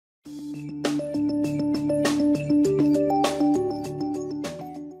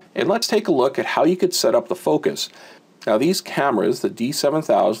And let's take a look at how you could set up the focus. Now these cameras, the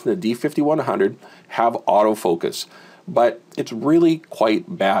D7000, the D5100, have autofocus, but it's really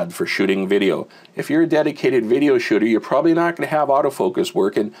quite bad for shooting video. If you're a dedicated video shooter, you're probably not going to have autofocus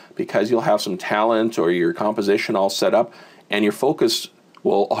working because you'll have some talent or your composition all set up, and your focus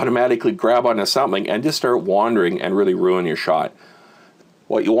will automatically grab onto something and just start wandering and really ruin your shot.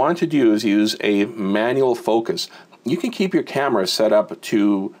 What you want to do is use a manual focus. You can keep your camera set up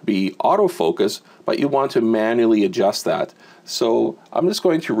to be autofocus, but you want to manually adjust that. So I'm just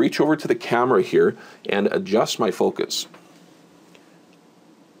going to reach over to the camera here and adjust my focus.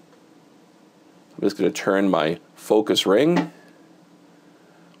 I'm just going to turn my focus ring.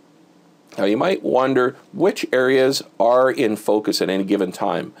 Now you might wonder which areas are in focus at any given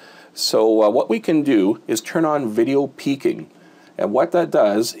time. So what we can do is turn on video peaking. And what that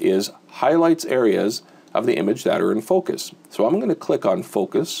does is highlights areas of the image that are in focus. So I'm going to click on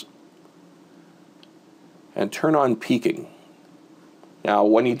focus and turn on peaking. Now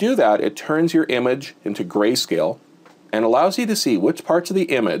when you do that, it turns your image into grayscale and allows you to see which parts of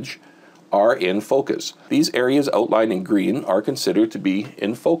the image are in focus. These areas outlined in green are considered to be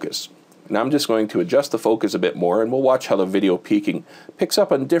in focus. Now I'm just going to adjust the focus a bit more, and we'll watch how the video peaking picks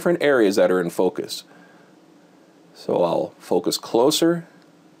up on different areas that are in focus. So I'll focus closer.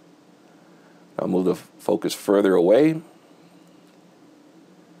 I'll move the focus further away.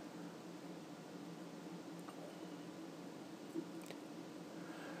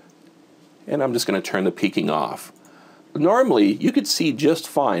 And I'm just going to turn the peaking off. Normally, you could see just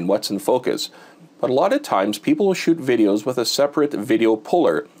fine what's in focus, but a lot of times people will shoot videos with a separate video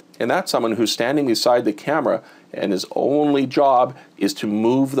puller, and that's someone who's standing beside the camera and his only job is to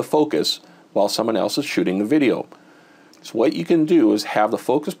move the focus while someone else is shooting the video. So what you can do is have the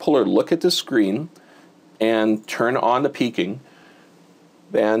focus puller look at the screen and turn on the peaking.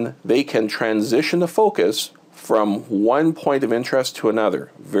 Then they can transition the focus from one point of interest to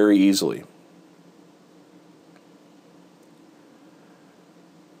another very easily.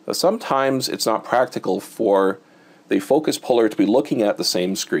 Sometimes it's not practical for the focus puller to be looking at the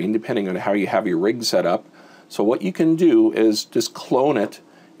same screen depending on how you have your rig set up. So what you can do is just clone it,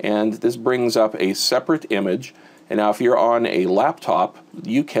 and this brings up a separate image. And now if you're on a laptop,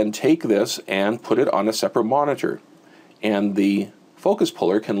 you can take this and put it on a separate monitor, and the focus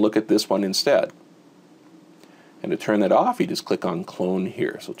puller can look at this one instead. And to turn that off, you just click on clone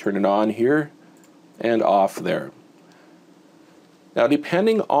here. So turn it on here and off there. Now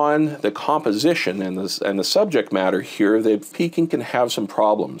depending on the composition and the subject matter here, the peaking can have some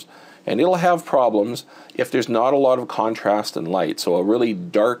problems. And it'll have problems if there's not a lot of contrast and light. So a really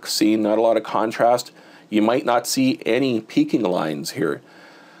dark scene, not a lot of contrast, you might not see any peaking lines here.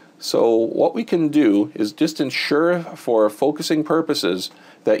 So what we can do is just ensure for focusing purposes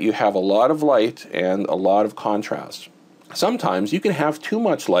that you have a lot of light and a lot of contrast. Sometimes you can have too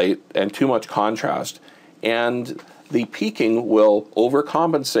much light and too much contrast, and the peaking will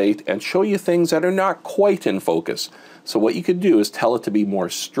overcompensate and show you things that are not quite in focus. So what you could do is tell it to be more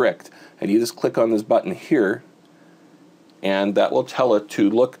strict, and you just click on this button here, and that will tell it to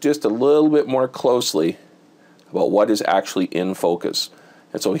look just a little bit more closely about what is actually in focus.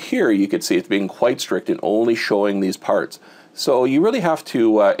 And so here you can see it's being quite strict and only showing these parts. So you really have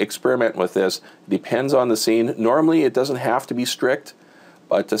to experiment with this. It depends on the scene. Normally it doesn't have to be strict,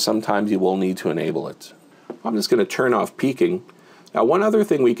 but sometimes you will need to enable it. I'm just going to turn off peaking. Now one other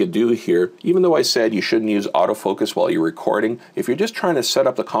thing we could do here, even though I said you shouldn't use autofocus while you're recording, if you're just trying to set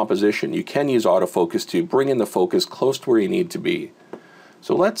up the composition, you can use autofocus to bring in the focus close to where you need to be.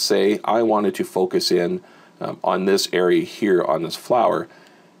 So let's say I wanted to focus in on this area here on this flower.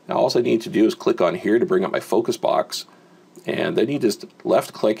 Now all I need to do is click on here to bring up my focus box, and then you just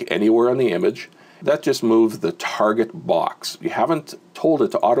left click anywhere on the image. That just moves the target box. You haven't told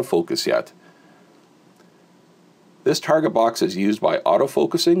it to autofocus yet. This target box is used by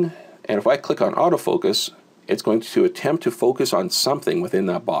autofocusing, and if I click on autofocus, it's going to attempt to focus on something within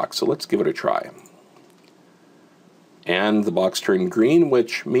that box. So let's give it a try. And the box turned green,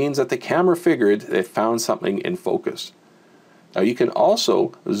 which means that the camera figured it found something in focus. Now you can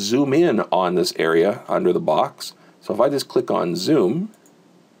also zoom in on this area under the box. So if I just click on zoom,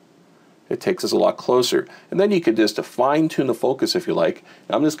 it takes us a lot closer. And then you could just fine-tune the focus if you like.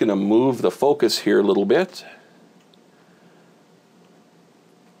 Now I'm just going to move the focus here a little bit.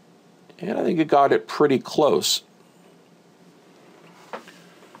 And I think it got it pretty close.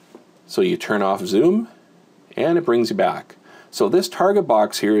 So you turn off zoom, and it brings you back. So this target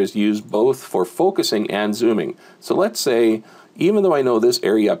box here is used both for focusing and zooming. So let's say, even though I know this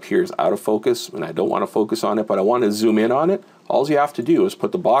area up here is out of focus and I don't want to focus on it, but I want to zoom in on it, all you have to do is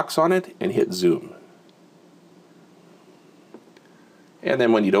put the box on it and hit zoom. And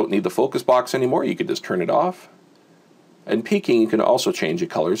then when you don't need the focus box anymore, you can just turn it off. And peaking, you can also change the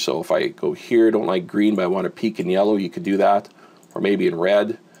color. So if I go here, don't like green, but I want to peak in yellow, you could do that. Or maybe in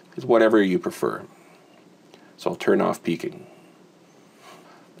red, it's whatever you prefer. So I'll turn off peaking.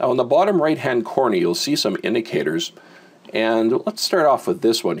 Now in the bottom right-hand corner, you'll see some indicators. And let's start off with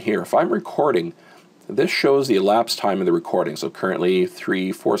this one here. If I'm recording, this shows the elapsed time of the recording. So currently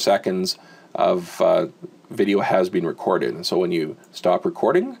 3-4 seconds of video has been recorded. And so when you stop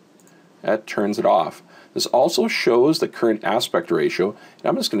recording, that turns it off. This also shows the current aspect ratio. And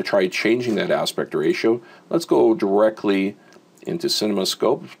I'm just going to try changing that aspect ratio. Let's go directly into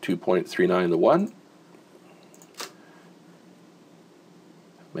CinemaScope, 2.39:1.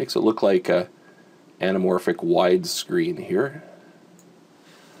 Makes it look like a anamorphic widescreen here.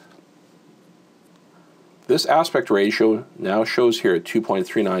 This aspect ratio now shows here at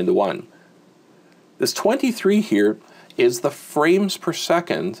 2.39:1. This 23 here is the frames per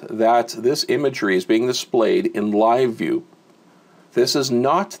second that this imagery is being displayed in live view. This is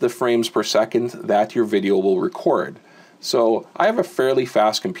not the frames per second that your video will record. So I have a fairly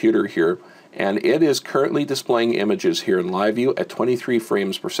fast computer here, and it is currently displaying images here in live view at 23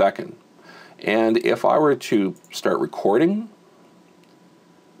 frames per second. And if I were to start recording,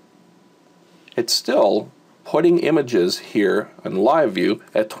 it's still putting images here in live view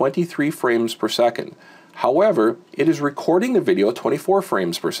at 23 frames per second. However, it is recording the video at 24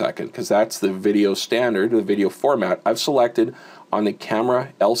 frames per second because that's the video standard, the video format I've selected on the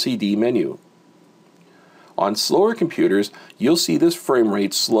camera LCD menu. On slower computers, you'll see this frame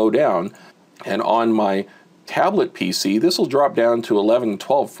rate slow down, and on my tablet PC, this will drop down to 11 and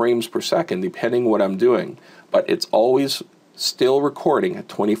 12 frames per second depending what I'm doing, but it's always still recording at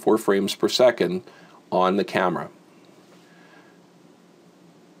 24 frames per second on the camera.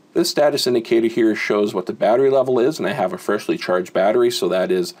 This status indicator here shows what the battery level is, and I have a freshly charged battery, so that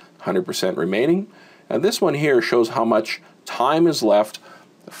is 100% remaining. And this one here shows how much time is left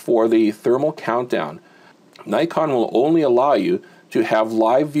for the thermal countdown. Nikon will only allow you to have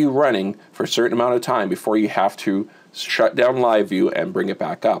live view running for a certain amount of time before you have to shut down live view and bring it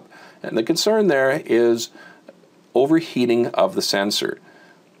back up. And the concern there is overheating of the sensor.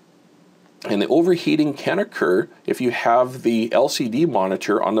 And the overheating can occur if you have the LCD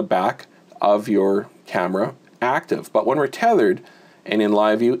monitor on the back of your camera active. But when we're tethered and in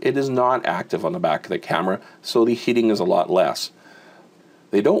live view, it is not active on the back of the camera, so the heating is a lot less.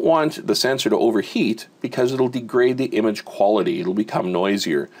 They don't want the sensor to overheat because it'll degrade the image quality. It'll become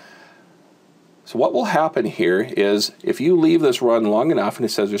noisier. So what will happen here is if you leave this run long enough, and it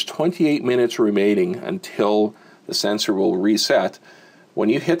says there's 28 minutes remaining until the sensor will reset, when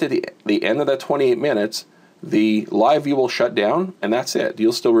you hit the end of that 28 minutes, the live view will shut down, and that's it.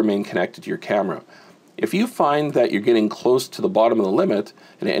 You'll still remain connected to your camera. If you find that you're getting close to the bottom of the limit,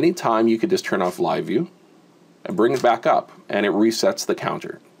 and at any time you could just turn off live view and bring it back up, and it resets the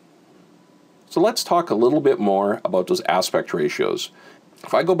counter. So let's talk a little bit more about those aspect ratios.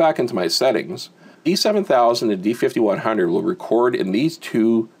 If I go back into my settings, D7000 and D5100 will record in these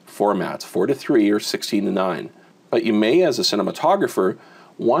two formats, 4:3 or 16:9. But you may, as a cinematographer,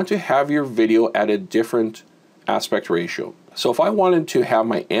 want to have your video at a different aspect ratio. So if I wanted to have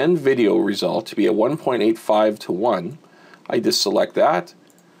my end video result to be a 1.85:1, I just select that,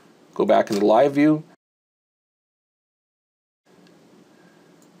 go back into live view.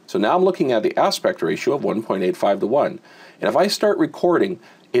 So now I'm looking at the aspect ratio of 1.85:1. And if I start recording,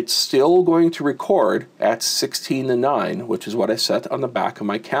 it's still going to record at 16:9, which is what I set on the back of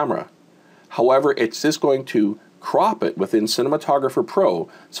my camera. However, it's just going to crop it within Cinematographer Pro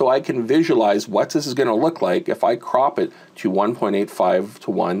so I can visualize what this is going to look like if I crop it to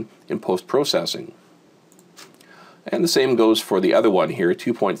 1.85:1 in post-processing. And the same goes for the other one here,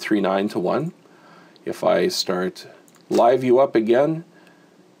 2.39:1. If I start live view up again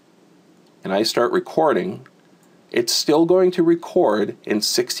and I start recording, it's still going to record in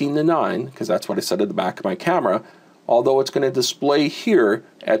 16:9 because that's what I set at the back of my camera, although it's going to display here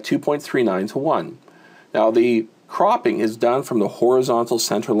at 2.39:1. Now the cropping is done from the horizontal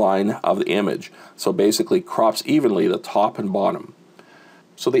center line of the image, so basically crops evenly the top and bottom.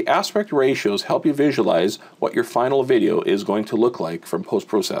 So the aspect ratios help you visualize what your final video is going to look like from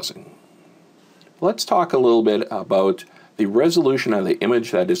post-processing. Let's talk a little bit about the resolution of the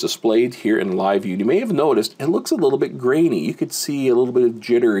image that is displayed here in live view. You may have noticed it looks a little bit grainy. You could see a little bit of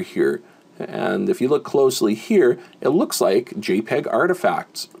jitter here And if you look closely here, it looks like JPEG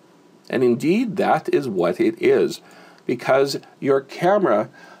artifacts. And indeed, that is what it is, because your camera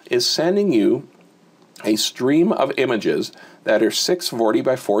is sending you a stream of images that are 640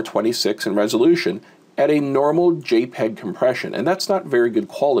 by 426 in resolution at a normal JPEG compression, and that's not very good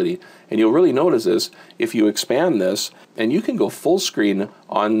quality. And you'll really notice this if you expand this, and you can go full screen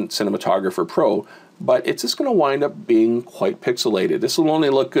on Cinematographer Pro, but it's just going to wind up being quite pixelated. This will only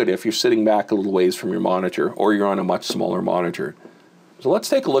look good if you're sitting back a little ways from your monitor or you're on a much smaller monitor. So let's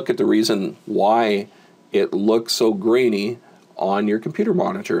take a look at the reason why it looks so grainy on your computer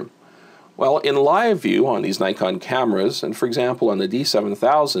monitor. Well, in live view on these Nikon cameras, and for example on the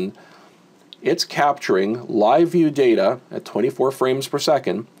D7000, it's capturing live view data at 24 frames per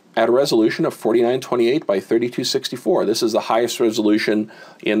second at a resolution of 4928 by 3264. This is the highest resolution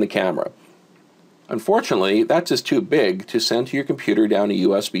in the camera. Unfortunately, that's just too big to send to your computer down a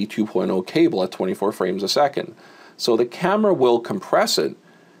USB 2.0 cable at 24 frames a second. So the camera will compress it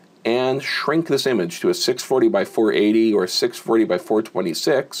and shrink this image to a 640 by 480 or 640 by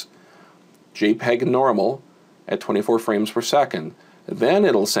 426 JPEG normal at 24 frames per second. Then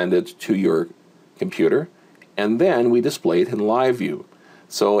it'll send it to your computer, and then we display it in live view.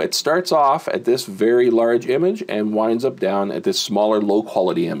 So it starts off at this very large image and winds up down at this smaller, low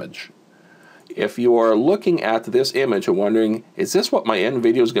quality image. If you are looking at this image and wondering, is this what my end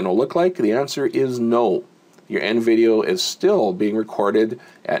video is going to look like? The answer is no. Your end video is still being recorded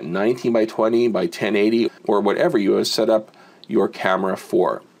at 19 by 20 by 1080 or whatever you have set up your camera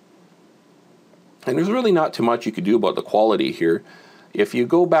for. And there's really not too much you could do about the quality here. If you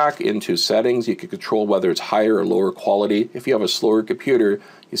go back into settings, you can control whether it's higher or lower quality. If you have a slower computer,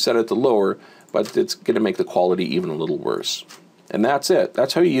 you set it to lower, but it's going to make the quality even a little worse. And that's it.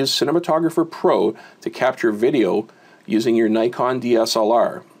 That's how you use Cinematographer Pro to capture video using your Nikon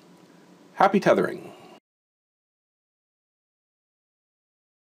DSLR. Happy tethering.